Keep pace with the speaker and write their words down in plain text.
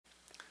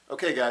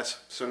Okay guys,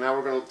 so now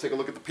we're going to take a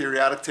look at the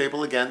periodic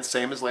table again,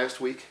 same as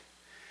last week.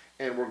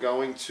 And we're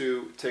going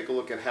to take a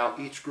look at how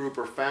each group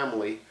or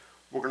family,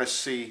 we're going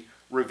to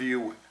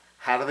review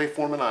how do they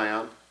form an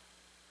ion.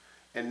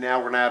 And now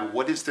we're going to add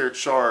what is their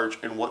charge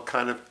and what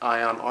kind of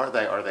ion are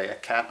they. Are they a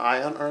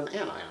cation or an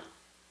anion?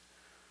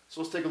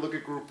 So let's take a look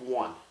at group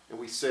 1. And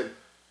we said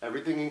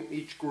everything in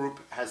each group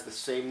has the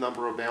same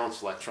number of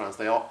valence electrons.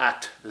 They all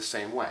act the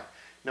same way.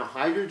 Now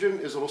hydrogen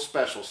is a little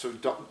special, so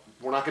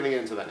we're not going to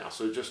get into that now.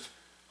 So just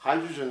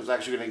hydrogen is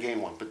actually going to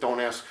gain one, but don't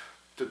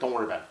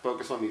worry about it.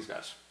 Focus on these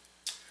guys.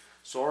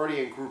 So already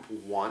in group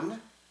 1,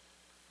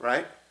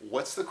 right,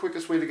 what's the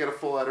quickest way to get a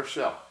full outer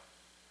shell?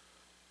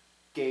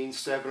 Gain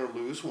 7 or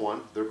lose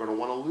 1. They're going to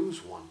want to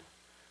lose 1.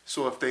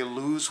 So if they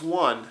lose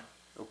 1,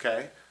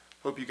 okay,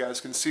 hope you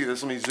guys can see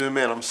this. Let me zoom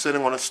in. I'm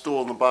sitting on a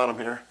stool in the bottom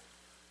here.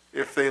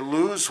 If they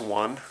lose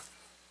 1,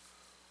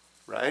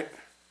 right,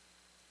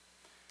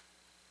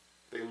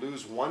 they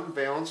lose 1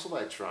 valence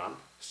electron.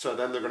 So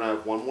then they're going to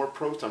have 1 more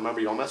proton. Remember,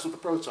 you don't mess with the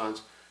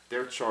protons.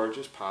 Their charge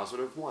is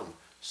positive 1.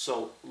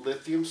 So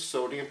lithium,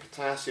 sodium,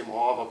 potassium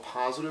all have a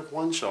positive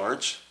 1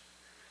 charge.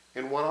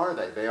 And what are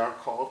they? They are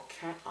called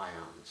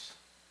cations.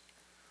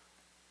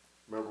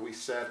 Remember we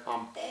said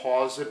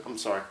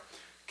cations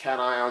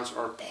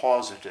are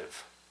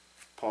positive.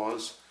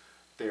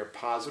 They are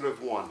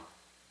positive 1.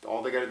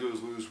 All they got to do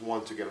is lose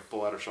 1 to get a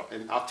full outer shell.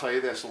 And I'll tell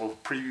you this, a little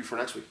preview for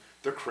next week.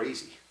 They're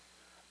crazy.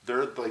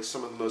 They're like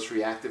some of the most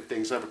reactive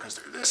things ever because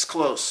they're this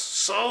close,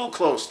 so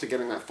close to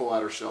getting that full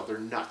outer shell. They're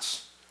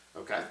nuts.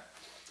 Okay?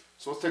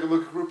 So let's take a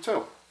look at group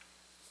 2.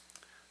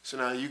 So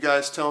now you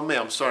guys tell me.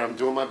 I'm sorry, I'm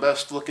doing my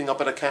best looking up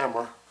at a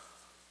camera.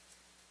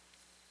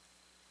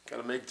 Got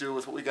to make do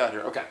with what we got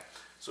here. Okay,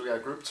 so we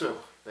got group 2.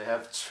 They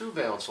have 2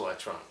 valence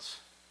electrons,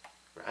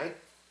 right?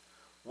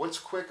 What's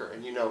quicker?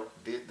 And you know,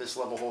 this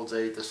level holds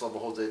 8, this level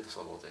holds 8, this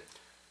level holds 8.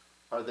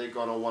 Are they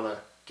going to want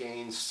to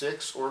gain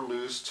 6 or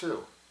lose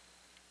 2?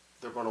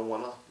 They're going to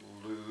want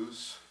to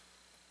lose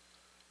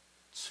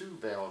 2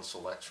 valence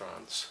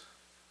electrons.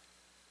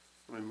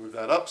 Let me move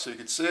that up so you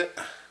can see it.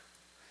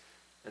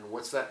 And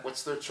what's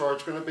their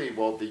charge going to be?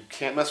 Well, you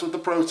can't mess with the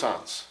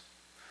protons.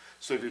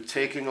 So if you're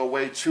taking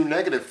away 2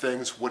 negative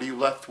things, what are you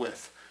left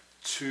with?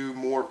 2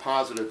 more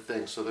positive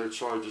things. So their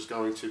charge is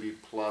going to be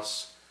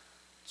plus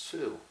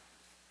 2.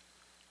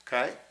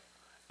 Okay?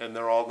 And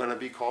they're all going to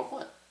be called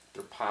what?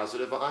 They're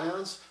positive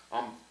ions.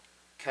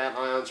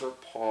 Cations are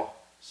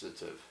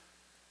positive.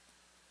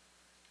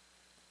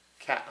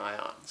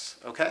 Cations.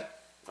 Okay?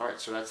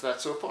 Alright, so that's that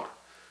so far.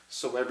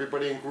 So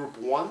everybody in group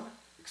 1,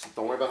 except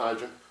don't worry about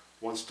hydrogen,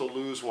 wants to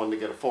lose 1 to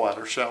get a full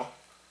outer shell.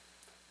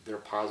 They're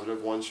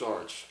positive 1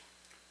 charge.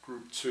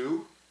 Group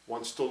 2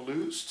 wants to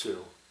lose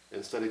 2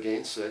 instead of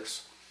gain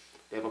 6.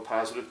 They have a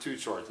positive 2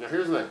 charge. Now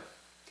here's the thing.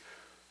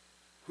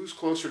 Who's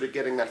closer to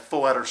getting that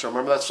full outer shell?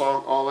 Remember that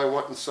song, All I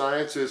Want in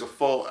Science is a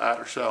full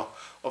outer shell.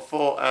 A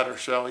full outer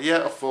shell.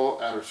 Yeah, a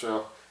full outer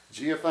shell.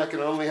 Gee, if I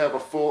could only have a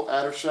full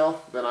outer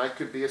shell, then I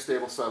could be a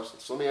stable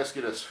substance. So let me ask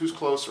you this. Who's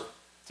closer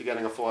to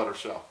getting a full outer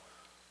shell?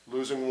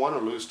 Losing 1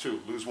 or lose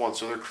 2? Lose 1,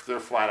 so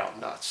they're flat out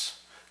nuts.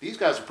 These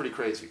guys are pretty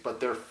crazy, but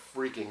they're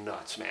freaking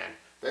nuts, man.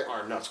 They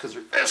are nuts because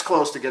they're this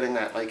close to getting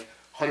that, like,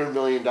 $100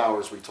 million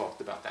we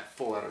talked about, that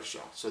full outer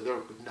shell. So they're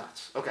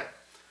nuts. Okay,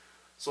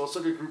 so let's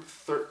look at group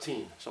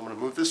 13. So I'm going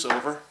to move this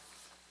over.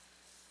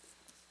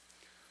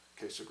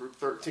 Okay, so group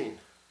 13.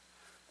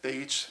 They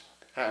each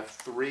have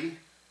 3,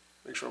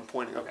 make sure I'm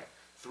pointing, okay,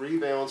 3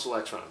 valence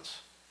electrons.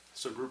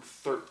 So group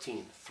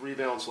 13, 3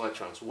 valence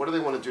electrons. What do they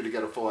want to do to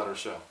get a full outer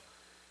shell?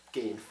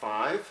 Gain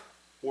 5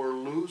 or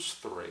lose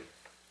 3?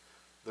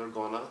 They're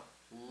going to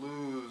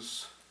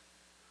lose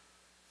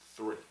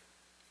 3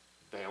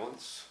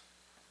 valence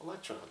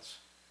electrons.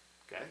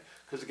 Okay?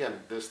 Because again,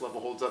 this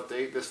level holds up to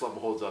 8, this level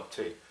holds up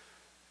to 8.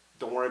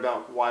 Don't worry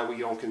about why we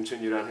don't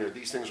continue down here.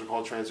 These things are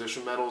called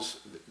transition metals.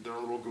 They're a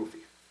little goofy.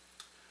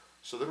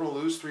 So they're going to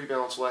lose 3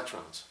 valence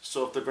electrons.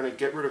 So if they're going to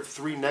get rid of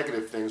 3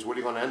 negative things, what are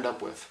you going to end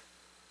up with?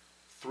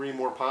 3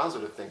 more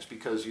positive things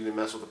because you didn't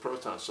mess with the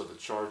protons. So the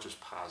charge is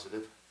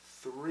positive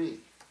 3.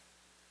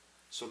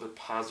 So they're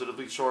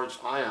positively charged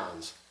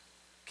ions.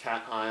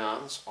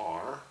 Cations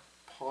are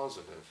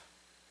positive.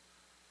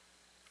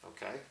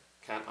 Okay?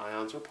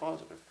 Cations are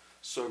positive.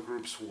 So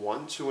groups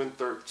 1, 2, and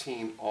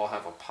 13 all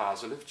have a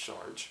positive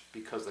charge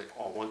because they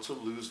all want to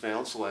lose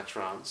valence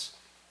electrons.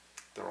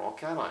 They're all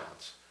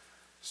cations.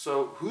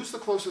 So who's the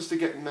closest to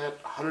getting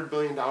that $100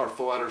 billion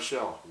full outer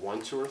shell?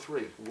 1, 2, or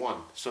 3? 1.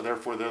 So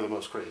therefore they're the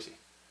most crazy.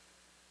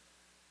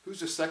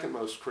 Who's the second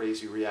most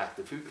crazy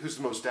reactive? Who's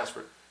the most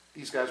desperate?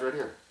 These guys right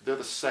here. They're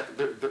the second.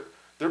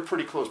 They're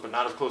pretty close, but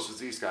not as close as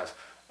these guys.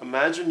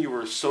 Imagine you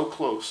were so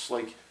close,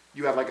 like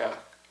you have like a.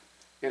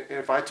 And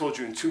if I told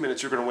you in 2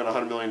 minutes you're going to win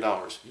 $100 million,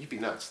 you'd be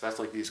nuts. That's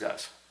like these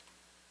guys.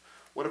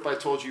 What if I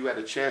told you you had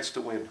a chance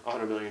to win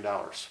 $100 million?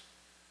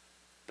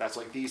 That's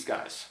like these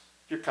guys.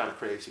 You're kind of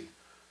crazy.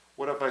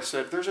 What if I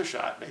said there's a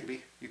shot,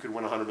 maybe you could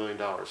win $100 million?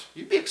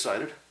 You'd be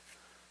excited.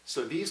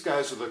 So these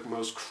guys are the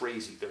most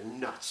crazy. They're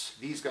nuts.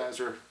 These guys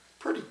are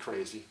pretty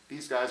crazy.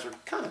 These guys are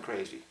kind of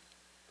crazy.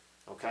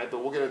 Okay,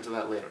 but we'll get into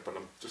that later, but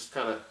I'm just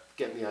kind of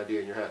getting the idea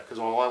in your head, because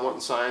all I want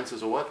in science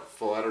is a what?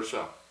 Full outer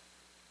shell.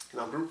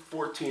 Now group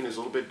 14 is a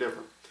little bit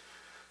different.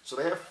 So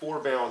they have 4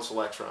 valence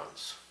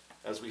electrons,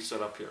 as we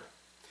set up here.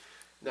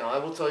 Now I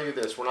will tell you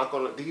this, we're not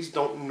going to, these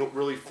don't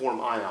really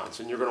form ions,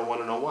 and you're going to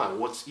want to know why.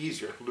 What's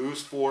easier,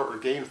 lose 4 or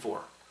gain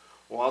 4?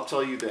 Well, I'll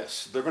tell you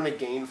this, they're going to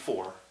gain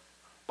 4,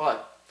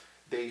 but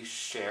they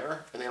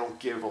share and they don't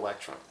give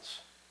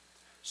electrons.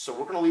 So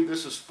we're going to leave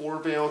this as 4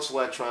 valence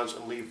electrons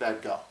and leave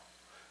that go.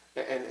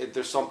 And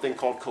there's something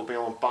called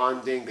covalent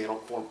bonding, they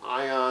don't form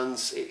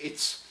ions.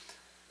 It's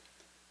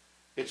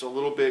a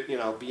little bit,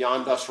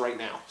 beyond us right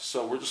now.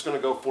 So we're just going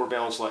to go 4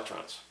 valence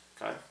electrons,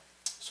 okay?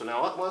 So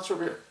now let's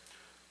over here.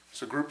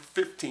 So group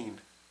 15.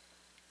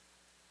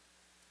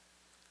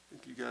 I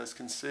think you guys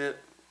can see it.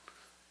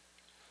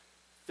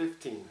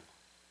 15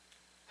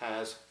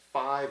 has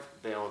 5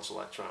 valence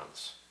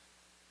electrons,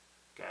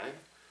 okay?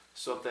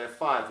 So if they have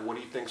 5, what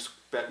do you think's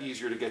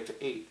easier to get to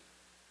 8?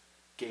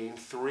 Gain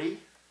 3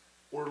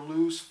 or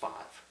lose 5?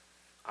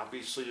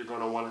 Obviously you're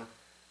going to want to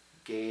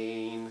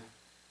gain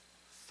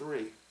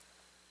 3.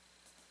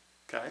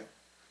 Okay?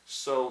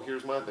 So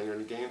here's my thing, you're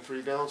going to gain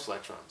 3 valence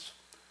electrons.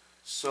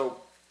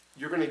 So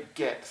you're going to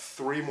get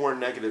 3 more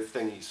negative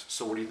thingies.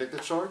 So what do you think the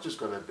charge is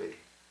going to be?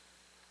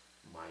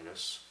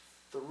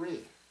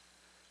 -3.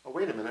 Oh,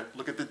 wait a minute,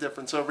 look at the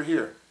difference over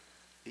here.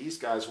 These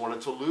guys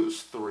wanted to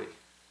lose 3.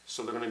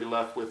 So they're going to be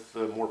left with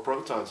more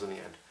protons in the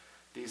end.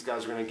 These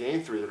guys are going to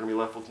gain 3. They're going to be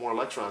left with more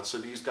electrons. So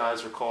these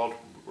guys are called,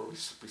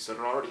 we said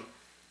it already,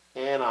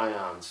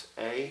 anions.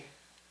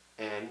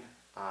 A-N-I-O-N-S.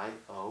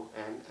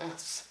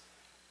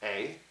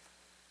 A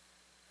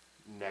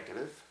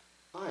negative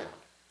ion.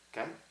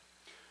 Okay?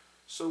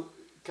 So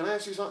can I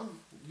ask you something?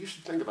 You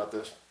should think about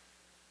this.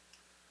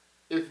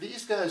 If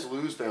these guys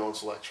lose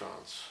valence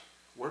electrons,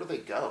 where do they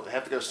go? They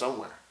have to go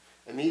somewhere.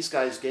 And these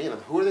guys gain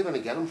them. Who are they going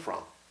to get them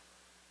from?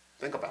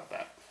 Think about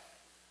that.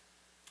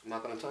 I'm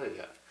not going to tell you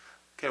yet.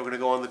 Okay, we're going to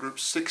go on to group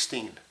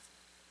 16.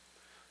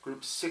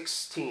 Group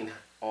 16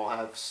 all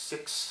have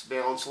 6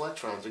 valence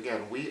electrons.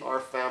 Again, we are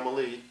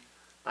family.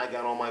 I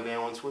got all my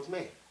valence with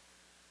me.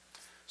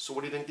 So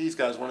what do you think these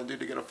guys want to do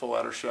to get a full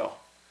outer shell?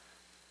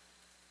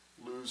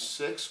 Lose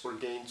 6 or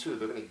gain 2?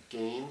 They're going to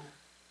gain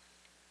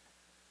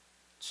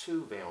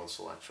 2 valence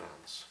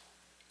electrons.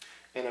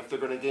 And if they're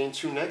going to gain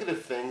 2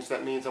 negative things,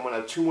 that means I'm going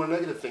to have 2 more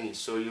negative thingies.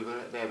 So you're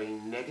going to have a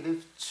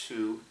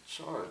 -2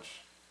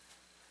 charge.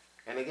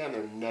 And again,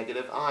 they're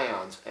negative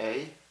ions.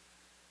 A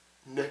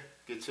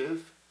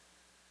negative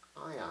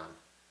ion.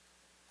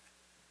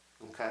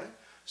 Okay?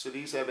 So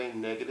these have a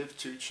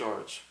 -2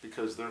 charge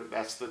because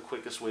that's the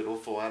quickest way to a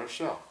full outer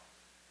shell.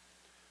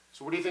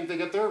 So where do you think they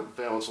get their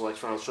valence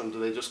electrons from? Do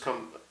they just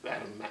come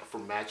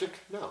from magic?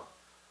 No.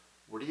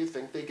 Where do you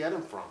think they get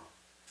them from?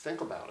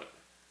 Think about it.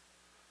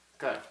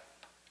 Okay.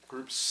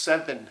 Group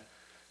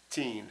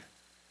 17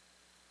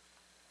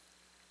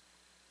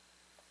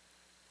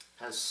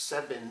 has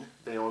 7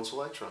 valence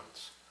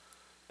electrons.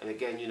 And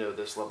again, you know,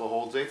 this level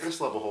holds 8, this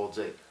level holds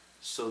 8.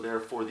 So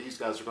therefore, these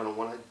guys are going to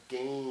want to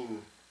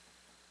gain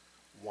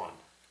 1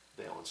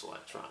 valence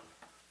electron.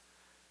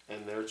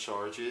 And their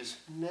charge is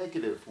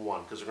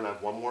 -1 because they're going to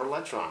have 1 more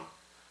electron.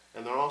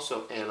 And they're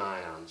also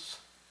anions.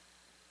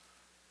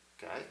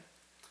 Okay?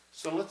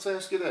 So let's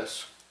ask you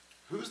this.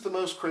 Who's the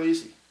most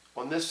crazy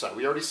on this side?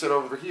 We already said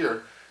over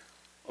here,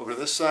 over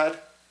this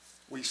side,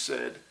 we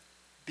said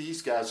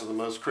these guys are the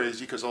most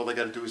crazy because all they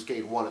got to do is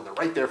gain 1 and they're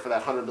right there for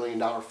that $100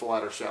 million full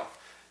outer shell.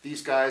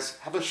 These guys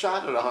have a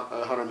shot at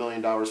 $100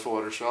 million full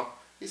outer shell.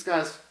 These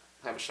guys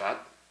have a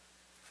shot.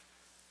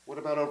 What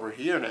about over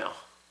here now?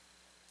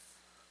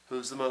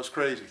 Who's the most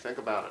crazy? Think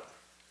about it.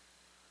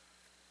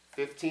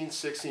 15,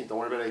 16, don't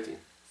worry about 18.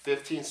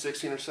 15,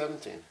 16, or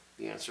 17?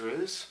 The answer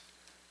is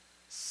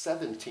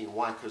 17.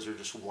 Why? Because they're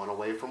just 1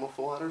 away from a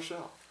full outer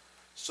shell.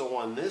 So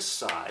on this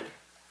side,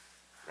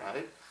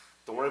 right,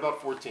 don't worry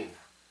about 14.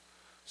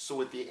 So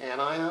with the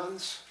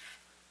anions,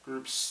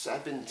 group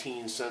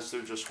 17, since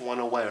they're just 1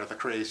 away, are the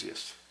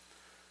craziest.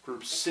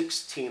 Group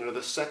 16 are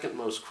the second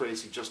most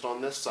crazy just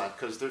on this side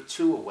because they're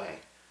 2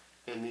 away.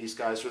 And these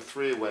guys are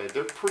 3 away.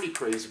 They're pretty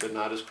crazy, but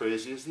not as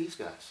crazy as these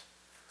guys.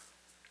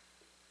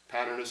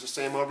 Pattern is the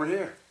same over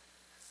here.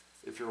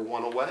 If you're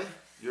 1 away,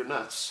 you're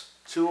nuts.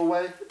 2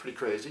 away, you're pretty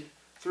crazy.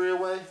 3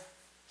 away,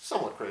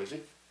 somewhat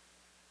crazy.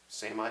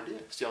 Same idea.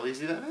 See how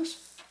easy that is?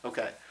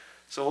 Okay.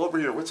 So over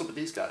here, what's up with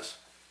these guys?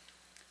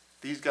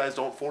 These guys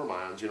don't form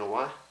ions. You know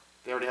why?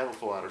 They already have a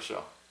full outer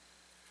shell.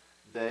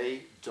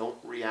 They don't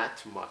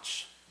react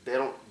much.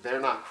 They're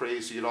not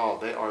crazy at all.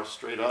 They are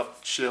straight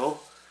up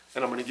chill.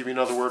 And I'm going to give you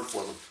another word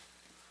for them.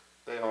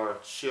 They are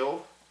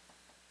chill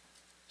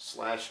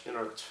 /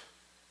 inert.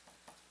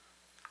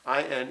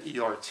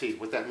 I-N-E-R-T.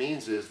 What that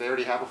means is they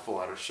already have a full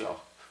outer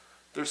shell.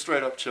 They're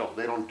straight up chill.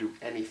 They don't do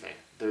anything.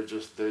 They have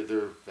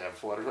a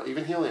full outer shell.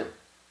 Even helium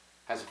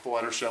has a full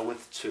outer shell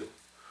with 2.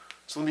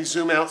 So let me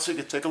zoom out so you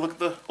can take a look at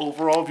the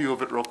overall view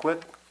of it real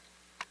quick.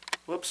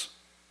 Whoops.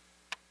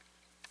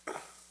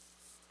 Let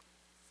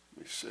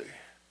me see.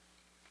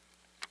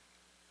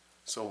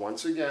 So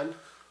once again,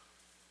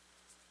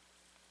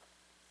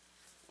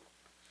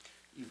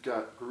 You've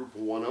got group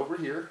 1 over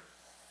here.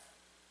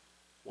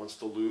 Wants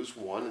to lose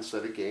 1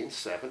 instead of gain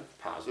 7.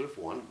 Positive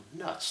 1.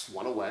 Nuts.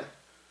 1 away.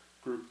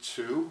 Group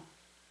 2,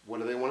 what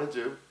do they want to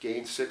do?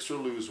 Gain 6 or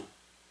lose,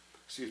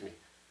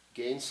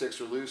 gain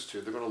 6 or lose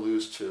 2. They're going to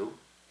lose 2.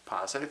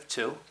 Positive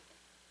 2.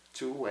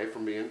 2 away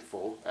from being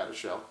full, out of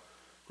shell.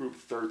 Group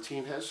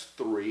 13 has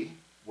 3.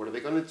 What are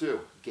they going to do?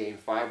 Gain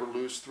 5 or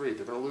lose 3.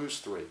 They're going to lose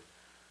 3.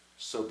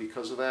 So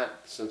because of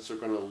that, since they're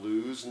going to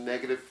lose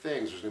negative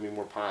things, there's going to be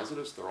more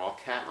positives. They're all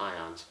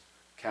cations.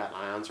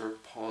 Cations are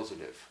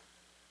positive.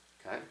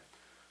 Okay?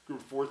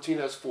 Group 14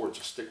 has 4.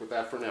 Just stick with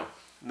that for now.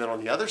 And then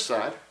on the other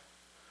side,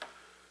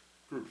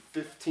 group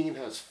 15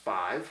 has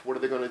 5. What are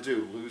they going to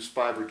do? Lose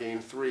 5 or gain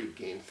 3?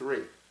 Gain 3.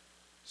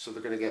 So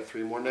they're going to get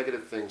 3 more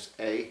negative things.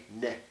 A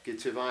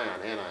negative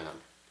ion, anion.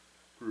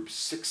 Group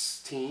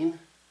 16,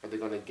 are they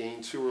going to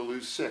gain 2 or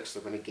lose 6?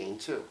 They're going to gain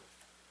 2.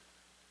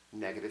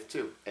 Negative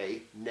 2.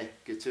 A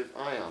negative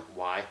ion.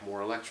 Why?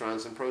 More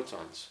electrons than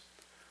protons.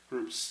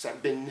 Group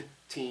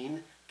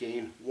 17,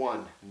 gain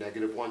 1.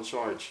 Negative 1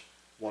 charge.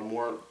 1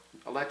 more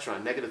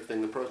electron, negative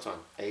thing than proton.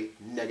 A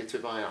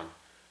negative ion.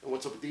 And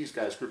what's up with these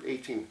guys? Group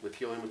 18 with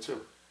helium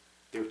 2.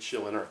 They're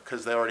chilling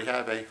because they already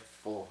have a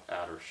full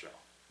outer shell.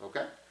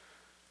 Okay?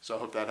 So I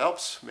hope that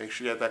helps. Make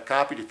sure you have that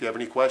copied. If you have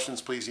any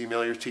questions, please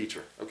email your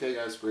teacher. Okay,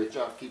 guys, great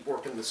job. Keep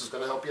working. This is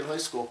going to help you in high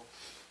school.